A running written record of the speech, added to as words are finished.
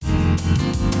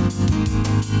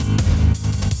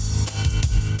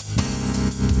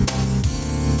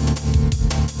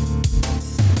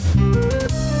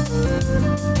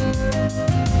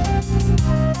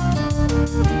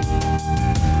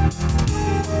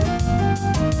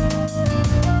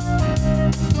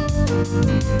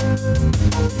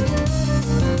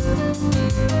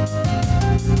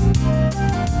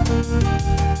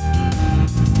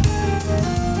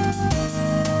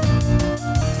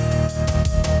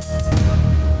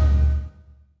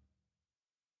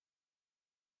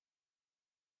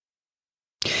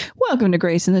Welcome to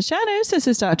Grace in the Shadows. This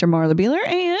is Dr. Marla Beeler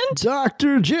and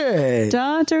Dr. J.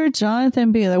 Dr.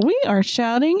 Jonathan Beeler. We are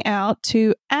shouting out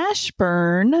to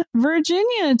Ashburn,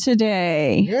 Virginia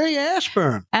today. Hey,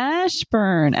 Ashburn.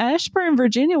 Ashburn,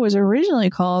 Virginia was originally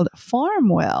called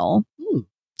Farmwell.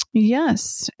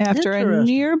 Yes, after a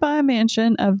nearby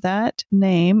mansion of that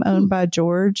name owned by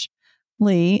George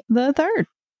Lee III.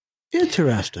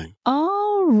 Interesting.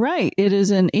 All right. It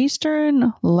is in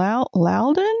eastern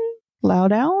Loudoun?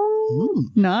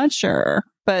 Not sure.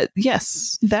 But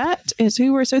yes, that is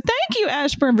who we're. So thank you,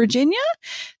 Ashburn, Virginia.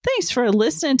 Thanks for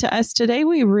listening to us today.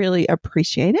 We really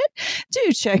appreciate it.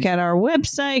 Do check out our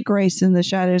website,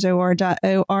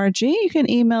 graceintheshadowsor.org. You can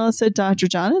email us at Dr.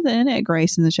 Jonathan at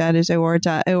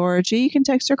graceintheshadowsor.org. You can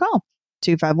text or call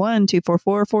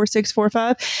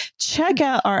 251-244-4645. Check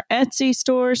out our Etsy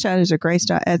store,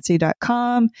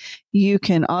 shadowsofgrace.etsy.com. You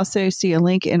can also see a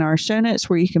link in our show notes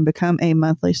where you can become a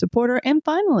monthly supporter. And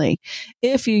finally,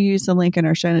 if you use the link in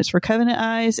our show notes for Covenant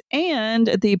Eyes and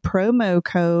the promo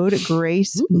code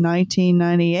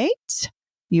GRACE1998,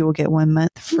 you will get 1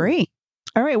 month free.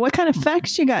 All right, what kind of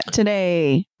facts you got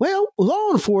today? Well,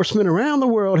 law enforcement around the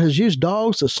world has used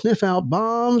dogs to sniff out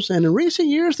bombs, and in recent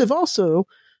years, they've also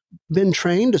been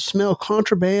trained to smell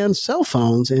contraband cell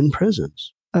phones in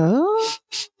prisons.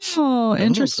 Oh,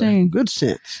 interesting. Good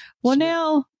sense. Well,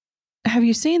 now, have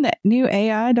you seen that new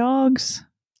AI dogs?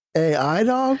 AI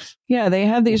dogs? Yeah, they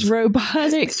have these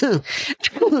robotic.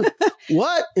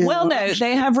 What? Well, no,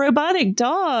 they have robotic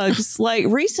dogs. Like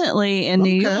recently in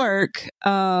New York,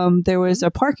 there was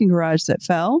a parking garage that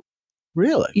fell.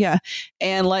 Really? Yeah.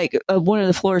 And like one of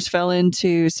the floors fell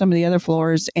into some of the other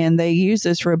floors, and they use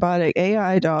this robotic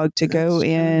AI dog to go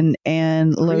in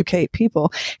and locate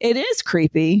people. It is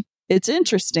creepy. It's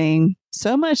interesting.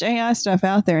 So much AI stuff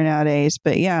out there nowadays,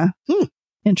 but yeah,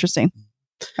 interesting.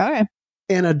 Okay.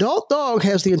 An adult dog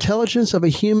has the intelligence of a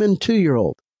human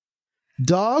 2-year-old.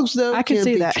 Dogs, though, can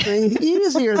be trained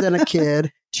easier than a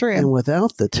kid. True. And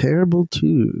without the terrible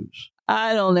twos.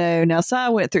 I don't know. Now, Si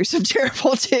went through some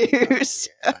terrible twos.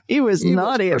 He was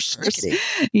naughty at first.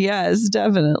 Yes,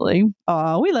 definitely.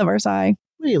 Oh, we love our Si.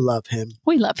 We love him.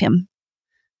 We love him.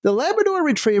 The Labrador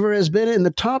Retriever has been in the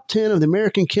top 10 of the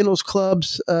American Kennels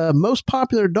Club's most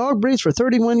popular dog breeds for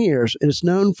 31 years. It is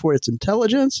known for its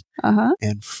intelligence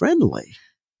and friendly.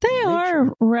 They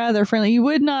are rather friendly. You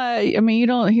would not, I mean, you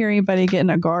don't hear anybody getting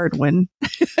a guard when.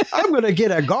 I'm going to get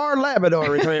a guard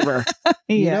Labrador Retriever.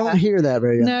 You don't hear that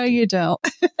very often. No, you don't.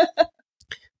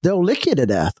 They'll lick you to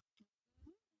death.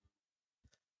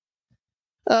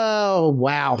 Oh,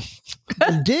 wow.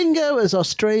 The dingo is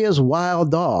Australia's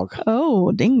wild dog.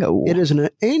 Oh, dingo. It is an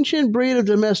ancient breed of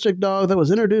domestic dog that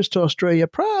was introduced to Australia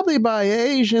probably by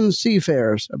Asian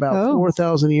seafarers about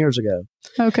 4,000 years ago.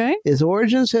 Okay. Its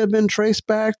origins have been traced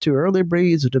back to early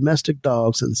breeds of domestic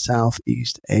dogs in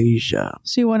Southeast Asia.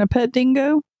 So you want a pet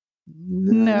dingo?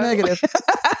 No. Negative.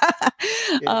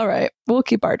 All right. We'll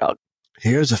keep our dog.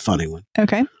 Here's a funny one.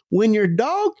 Okay. When your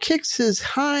dog kicks his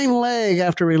hind leg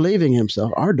after relieving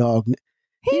himself, our dog,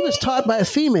 he was taught by a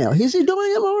female. Is he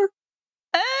doing it more?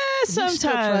 Sometimes. He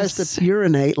still tries to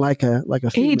urinate like a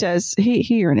female. He does. He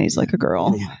urinates like a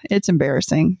girl. Yeah. It's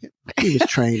embarrassing. He was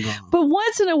trained wrong. But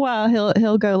once in a while,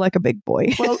 he'll go like a big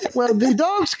boy. well, the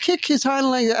dogs kick his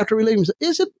hind leg after relieving himself.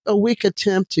 Is it a weak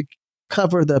attempt to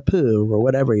cover the poo or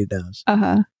whatever he does?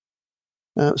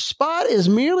 Spot is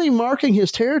merely marking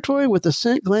his territory with the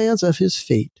scent glands of his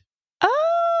feet.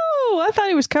 Oh, I thought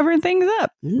he was covering things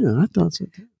up. Yeah, I thought so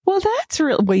too. Well, that's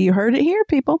real. Well, you heard it here,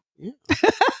 people. Yeah.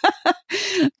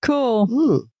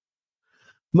 Cool.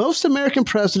 Most American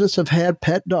presidents have had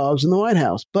pet dogs in the White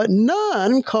House, but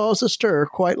none caused a stir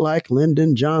quite like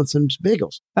Lyndon Johnson's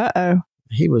Beagles.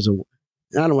 He was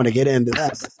I don't want to get into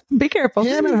that. Be careful.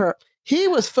 Him and her. He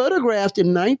was photographed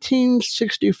in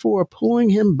 1964 pulling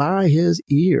him by his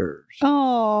ears.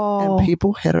 Oh. And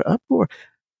people had an uproar.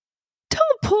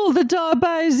 Don't pull the dog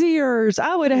by his ears.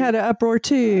 I would have had an uproar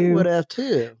too. I would have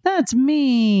too. That's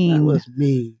mean. That was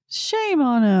mean. Shame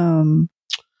on him.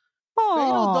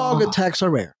 Fatal dog attacks are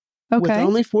rare. Okay. With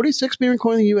only 46 being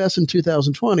recorded in the U.S. in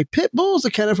 2020, pit bulls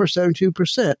accounted for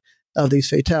 72% of these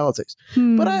fatalities.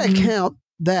 But I account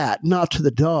that not to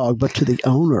the dog, but to the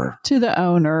owner. To the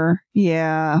owner.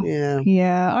 Yeah. Yeah.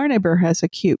 Yeah. Our neighbor has a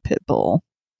cute pit bull.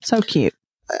 So cute.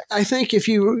 I think if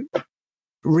you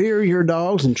rear your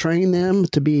dogs and train them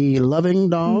to be loving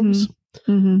dogs,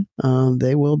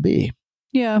 they will be.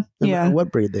 Yeah. No yeah. matter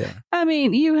what breed they are. I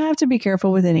mean, you have to be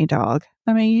careful with any dog.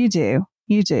 I mean, you do.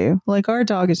 You do. Like, our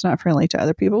dog is not friendly to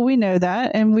other people. We know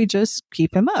that, and we just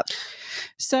keep him up.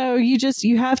 So you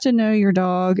have to know your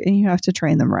dog, and you have to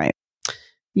train them right.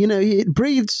 You know,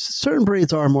 certain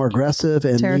breeds are more aggressive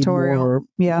and territorial,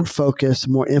 more focus,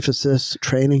 more emphasis,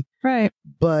 training. Right.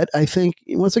 But I think,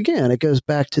 once again, it goes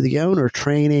back to the owner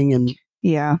training and...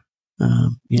 Yeah.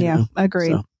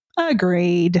 Agreed. So.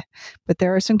 Agreed. But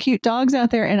there are some cute dogs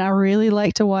out there, and I really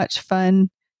like to watch fun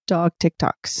dog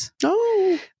TikToks.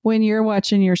 Oh. When you're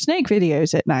watching your snake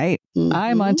videos at night,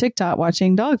 I'm on TikTok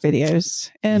watching dog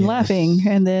videos and laughing,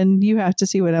 and then you have to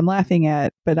see what I'm laughing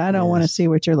at, but I don't want to see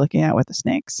what you're looking at with the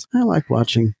snakes. I like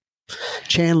watching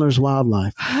Chandler's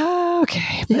Wildlife.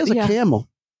 Okay. He has a camel.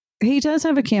 He does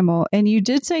have a camel, and you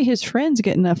did say his friend's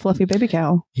getting a fluffy baby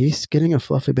cow. He's getting a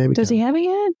fluffy baby cow. Does he have it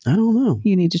yet? I don't know.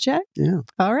 You need to check. Yeah.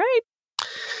 All right.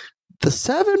 The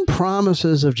 7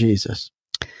 promises of Jesus.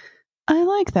 I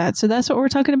like that. So that's what we're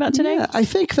talking about today? Yeah, I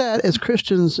think that as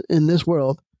Christians in this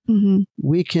world,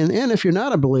 we can, and if you're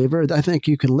not a believer, I think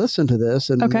you can listen to this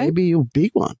and maybe you'll be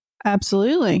one.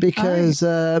 Absolutely. Because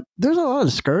there's a lot of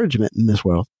discouragement in this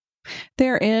world.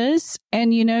 There is.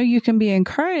 And, you can be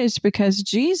encouraged because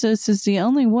Jesus is the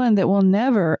only one that will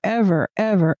never, ever,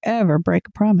 ever, ever break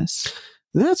a promise.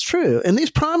 That's true. And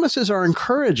these promises are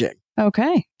encouraging.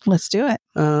 Okay, let's do it.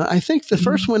 I think the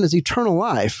first one is eternal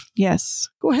life. Yes.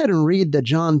 Go ahead and read the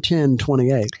John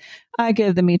 10:28. I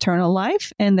give them eternal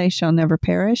life, and they shall never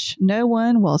perish. No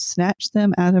one will snatch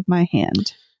them out of my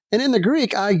hand. And in the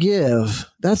Greek, I give.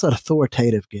 That's an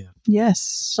authoritative give. Yes.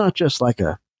 It's not just like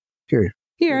a, here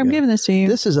I'm giving this to you.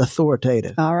 This is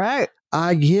authoritative. All right.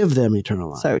 I give them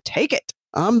eternal life. So take it.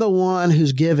 I'm the one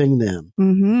who's giving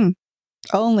them.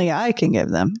 Only I can give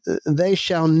them. They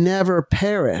shall never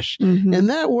perish. And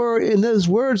that word, in those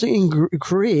words in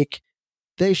Greek,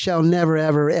 they shall never,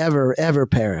 ever, ever, ever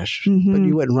perish. But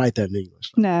you wouldn't write that in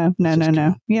English. No.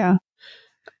 Yeah.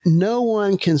 No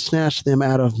one can snatch them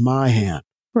out of my hand.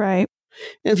 Right.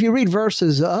 And if you read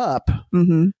verses up,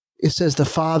 it says the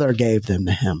Father gave them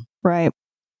to him. Right.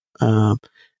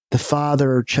 The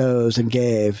Father chose and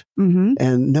gave,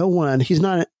 and no one, he's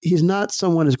not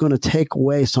someone who's going to take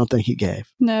away something he gave.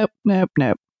 Nope.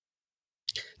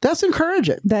 That's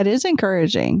encouraging. That is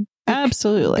encouraging.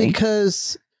 Absolutely.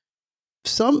 Because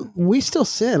we still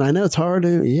sin. I know it's hard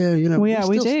to,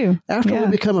 we do. After we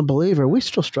become a believer, we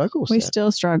still struggle with sin. We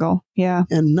still struggle. Yeah.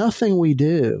 And nothing we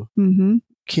do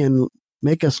can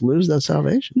make us lose that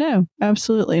salvation. No,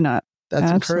 absolutely not. That's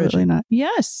absolutely encouraging. Not.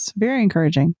 Yes. Very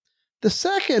encouraging. The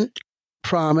second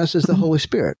promise is the Holy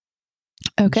Spirit.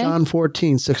 Okay. John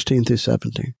 14:16 through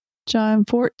 17. John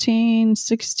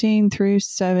 14:16 through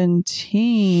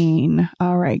 17.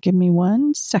 All right. Give me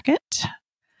 1 second.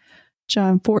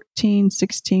 John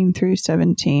 14:16 through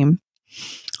 17.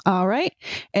 All right.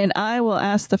 And I will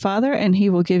ask the Father, and he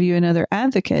will give you another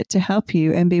advocate to help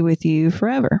you and be with you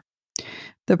forever.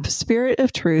 The Spirit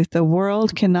of truth, the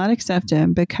world cannot accept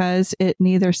him because it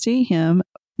neither see him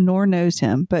nor knows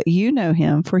him, but you know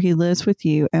him, for he lives with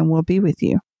you and will be with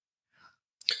you.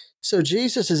 So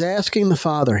Jesus is asking the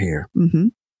Father here,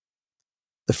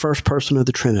 the first person of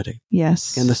the Trinity.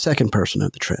 Yes. And the second person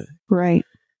of the Trinity. Right.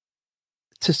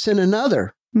 To send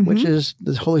another, which is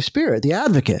the Holy Spirit, the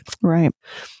advocate. Right.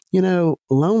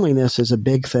 Loneliness is a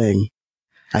big thing,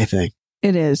 I think.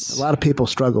 It is. A lot of people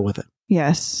struggle with it.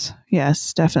 Yes.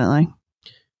 Yes, definitely.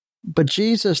 But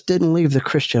Jesus didn't leave the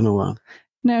Christian alone.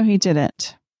 No, he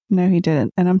didn't.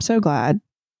 And I'm so glad.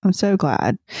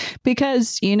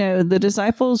 Because, the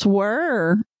disciples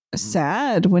were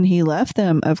sad when he left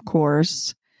them, of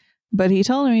course. But he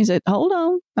told them, he said, hold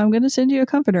on, I'm going to send you a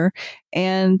comforter.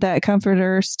 And that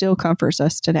comforter still comforts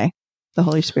us today, the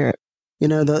Holy Spirit.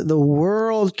 The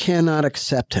world cannot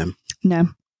accept him. No.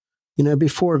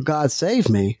 Before God saved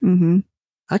me,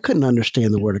 I couldn't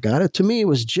understand the word of God. To me, it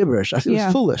was gibberish. I think it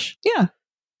was foolish. Yeah.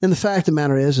 And the fact of the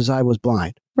matter is I was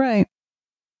blind. Right.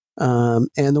 And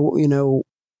the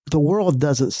world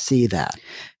doesn't see that.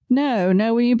 No.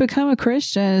 When you become a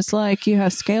Christian, it's like you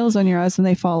have scales on your eyes and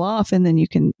they fall off, and then you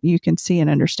can see and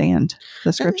understand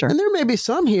the Scripture. And there may be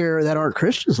some here that aren't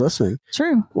Christians listening.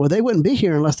 True. Well, they wouldn't be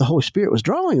here unless the Holy Spirit was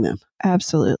drawing them.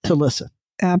 Absolutely. To listen.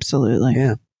 Absolutely.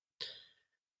 Yeah.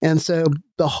 And so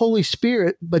the Holy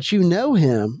Spirit, but you know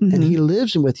him and he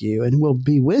lives with you and will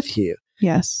be with you.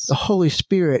 Yes. The Holy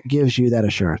Spirit gives you that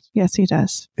assurance. Yes, he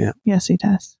does. Yeah. Yes, he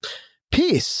does.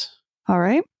 Peace. All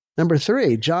right. Number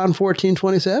 3, John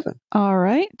 14:27. All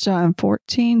right. John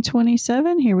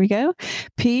 14:27. Here we go.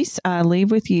 Peace I leave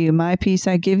with you. My peace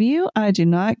I give you. I do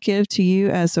not give to you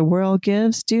as the world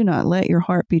gives. Do not let your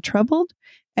heart be troubled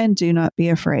and do not be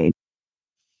afraid.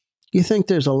 You think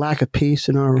there's a lack of peace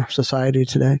in our society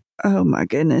today? Oh my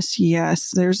goodness.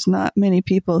 Yes. There's not many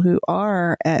people who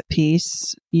are at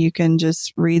peace. You can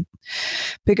just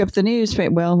pick up the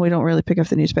newspaper. Well, we don't really pick up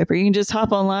the newspaper. You can just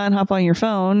hop online, hop on your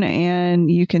phone,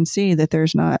 and you can see that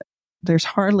there's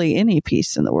hardly any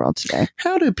peace in the world today.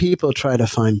 How do people try to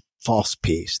find false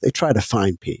peace? They try to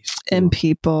find peace. In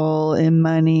people, in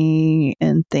money,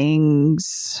 in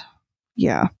things.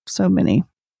 Yeah. So many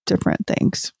different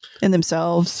things in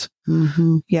themselves.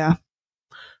 Mm-hmm. Yeah.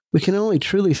 We can only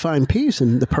truly find peace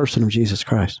in the person of Jesus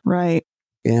Christ. Right.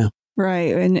 Yeah.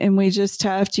 Right. And we just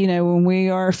have to, when we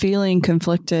are feeling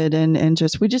conflicted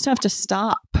we just have to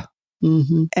stop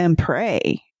and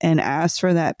pray and ask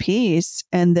for that peace.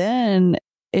 And then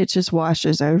it just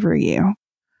washes over you.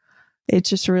 It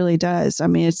just really does. I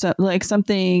mean, it's like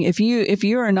something, if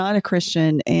you are not a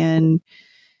Christian and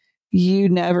you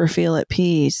never feel at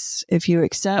peace, if you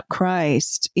accept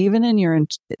Christ, even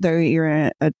though you're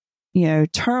in a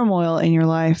turmoil in your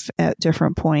life at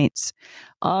different points,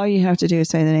 all you have to do is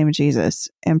say the name of Jesus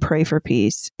and pray for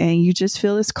peace. And you just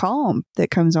feel this calm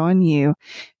that comes on you.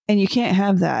 And you can't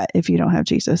have that if you don't have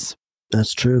Jesus.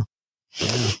 That's true.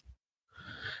 Yeah.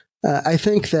 I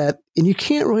think that, and you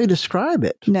can't really describe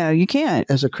it. No, you can't.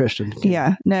 As a Christian.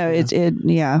 Yeah. No,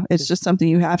 it's just something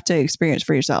you have to experience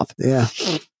for yourself. Yeah.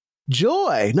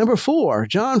 Joy, number 4,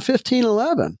 John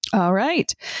 15:11. All right.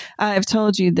 I have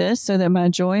told you this so that my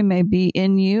joy may be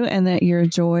in you and that your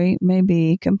joy may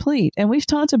be complete. And we've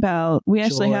talked about, we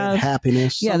actually joy, have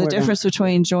happiness. Yeah, the difference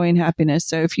between joy and happiness.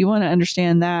 So if you want to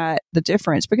understand the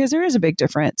difference, because there is a big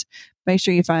difference, make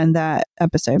sure you find that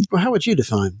episode. Well, how would you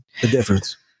define the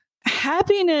difference?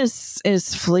 Happiness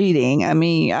is fleeting. I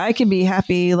mean, I can be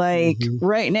happy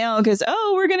right now because,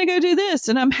 we're going to go do this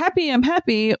and I'm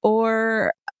happy.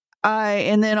 Or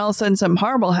and then all of a sudden something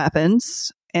horrible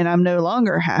happens and I'm no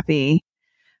longer happy.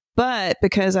 But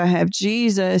because I have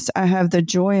Jesus, I have the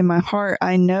joy in my heart.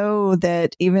 I know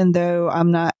that even though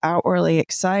I'm not outwardly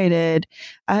excited,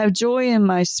 I have joy in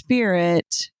my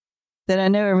spirit that I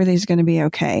know everything's going to be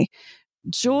okay.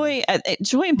 Joy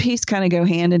and peace kind of go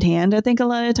hand in hand, I think, a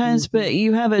lot of times, but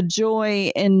you have a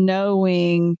joy in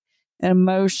knowing an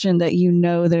emotion that you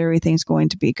know that everything's going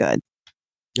to be good.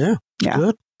 Yeah.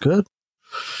 Yeah. Good.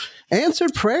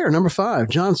 Answered prayer, number 5,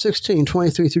 John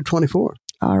 16:23-24.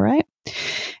 All right.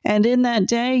 And in that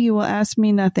day you will ask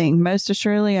me nothing. Most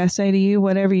assuredly I say to you,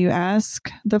 whatever you ask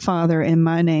the Father in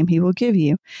my name, he will give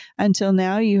you. Until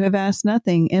now you have asked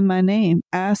nothing in my name.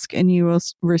 Ask and you will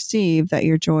receive, that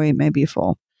your joy may be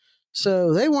full.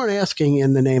 So they weren't asking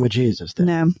in the name of Jesus then.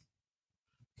 No.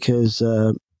 Because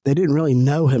they didn't really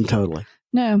know him totally.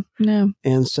 No.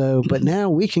 And so, but now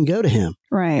we can go to him.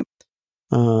 Right.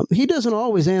 He doesn't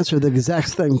always answer the exact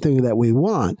same thing that we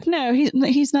want. No,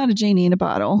 he's not a genie in a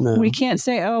bottle. No. We can't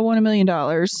say, I want $1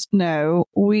 million. No,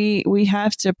 we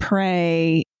have to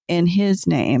pray in his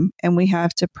name, and we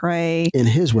have to pray in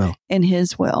his will. In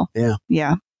his will. Yeah.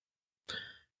 Yeah.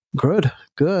 Good.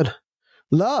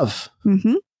 Love.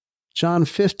 John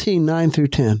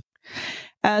 15:9-10.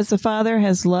 As the Father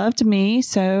has loved me,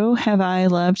 so have I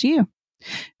loved you.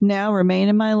 Now remain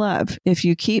in my love. If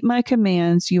you keep my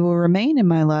commands, you will remain in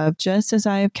my love, just as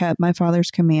I have kept my Father's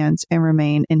commands and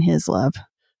remain in his love.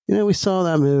 We saw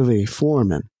that movie,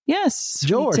 Foreman. Yes.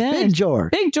 Big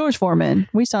George Foreman.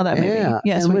 We saw that movie. Yeah.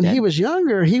 Yes, and when he was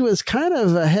younger, he was kind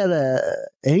of had a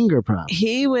anger problem.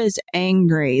 He was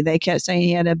angry. They kept saying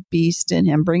he had a beast in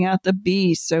him. Bring out the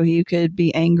beast so he could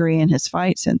be angry in his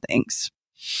fights and things.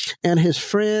 And his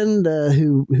friend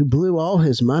who blew all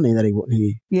his money that he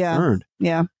earned.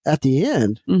 Yeah. At the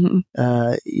end,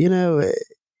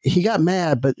 he got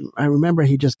mad, but I remember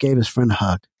he just gave his friend a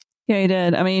hug. Yeah, he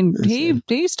did. I mean,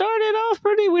 he started off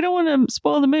pretty, we don't want to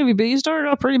spoil the movie, but he started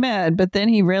off pretty mad. But then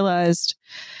he realized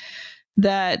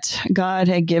that God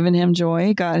had given him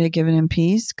joy. God had given him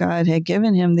peace. God had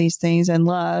given him these things and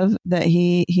love that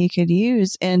he could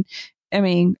use. And I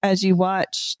mean, as you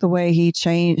watch the way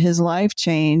his life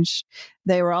changed,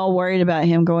 they were all worried about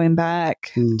him going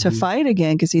back to fight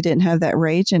again because he didn't have that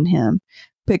rage in him.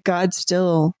 But God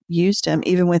still used him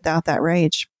even without that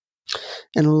rage.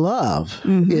 And love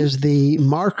is the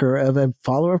marker of a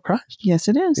follower of Christ. Yes,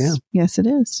 it is. Yeah. Yes, it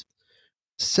is.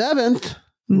 7th,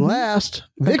 Last,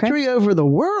 victory over the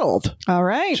world. All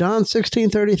right. John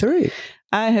 16:33.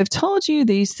 I have told you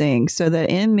these things so that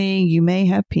in me you may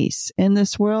have peace. In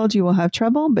this world you will have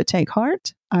trouble, but take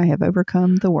heart. I have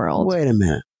overcome the world. Wait a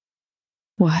minute.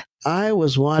 What? I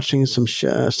was watching some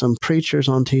preachers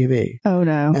on TV. Oh,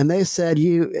 no. And they said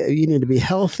you need to be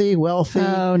healthy, wealthy.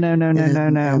 Oh, no.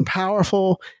 And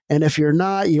powerful. And if you're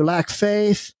not, you lack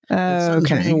faith.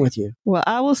 Okay. Wrong with you. Well,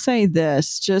 I will say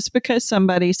this. Just because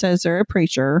somebody says they're a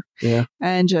preacher,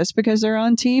 and just because they're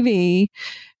on TV,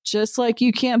 just like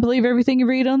you can't believe everything you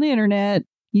read on the internet,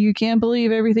 you can't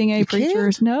believe everything a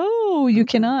preacher. No, you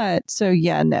cannot. So,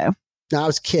 no. No, I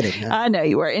was kidding. I know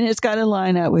you were. And it's got to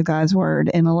line up with God's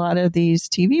word. And a lot of these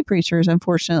TV preachers,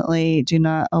 unfortunately, do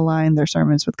not align their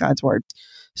sermons with God's word.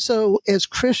 So as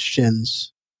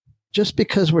Christians, just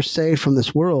because we're saved from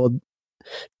this world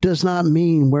does not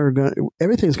mean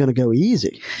everything's going to go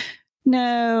easy.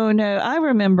 No. I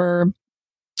remember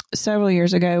several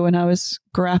years ago when I was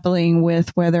grappling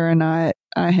with whether or not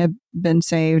I had been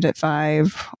saved at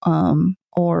 5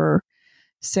 or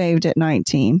saved at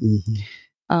 19. Mm-hmm.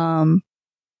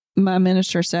 My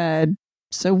minister said,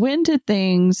 so when did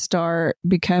things start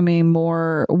becoming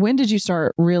more, when did you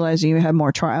start realizing you had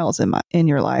more trials in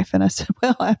your life? And I said,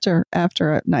 well,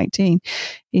 after 19,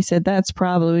 he said, that's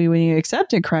probably when you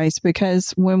accepted Christ,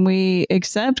 because when we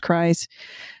accept Christ,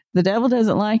 the devil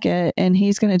doesn't like it, and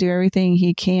he's going to do everything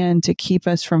he can to keep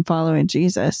us from following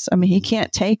Jesus. I mean, he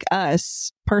can't take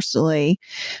us personally,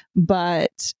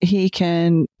 but he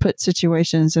can put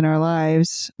situations in our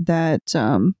lives that,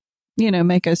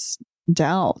 make us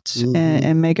doubt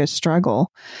and make us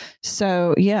struggle.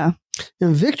 So, yeah.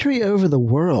 And victory over the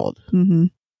world.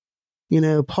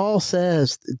 Mm-hmm. Paul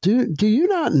says, do you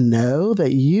not know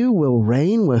that you will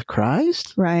reign with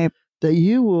Christ? Right. That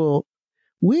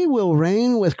we will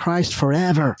reign with Christ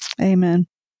forever. Amen.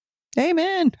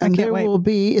 And there will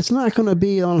be, it's not going to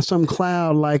be on some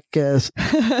cloud like with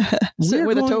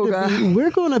a toga.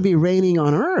 We're going to be reigning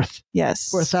on earth. Yes.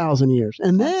 For 1,000 years.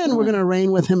 And then we're going to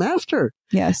reign with him after.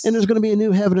 Yes. And there's going to be a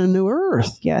new heaven and a new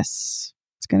earth. Yes.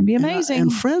 It's going to be amazing.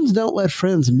 And friends don't let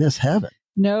friends miss heaven.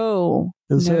 No.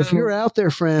 And so if you're out there,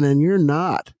 friend, and you're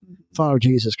not follow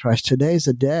Jesus Christ, today's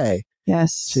the day.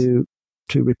 Yes. To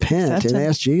repent and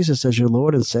ask Jesus as your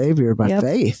Lord and Savior by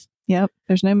faith. Yep.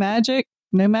 There's no magic.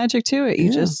 No magic to it. You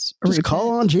just call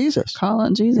on Jesus. Call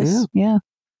on Jesus. Yeah.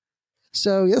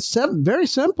 So it's very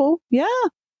simple. Yeah.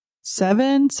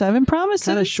 7 promises.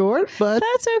 Kind of short, but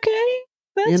that's okay.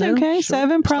 That's okay. Short,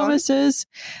 7 promises.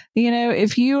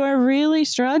 If you are really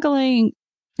struggling,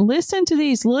 listen to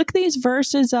these. Look these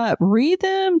verses up. Read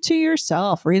them to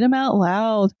yourself. Read them out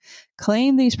loud.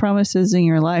 Claim these promises in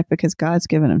your life because God's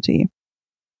given them to you.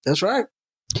 That's right.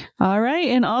 All right.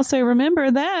 And also remember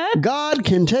that God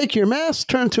can take your mess,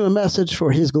 turn to a message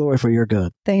for his glory, for your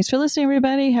good. Thanks for listening,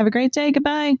 everybody. Have a great day.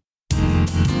 Goodbye.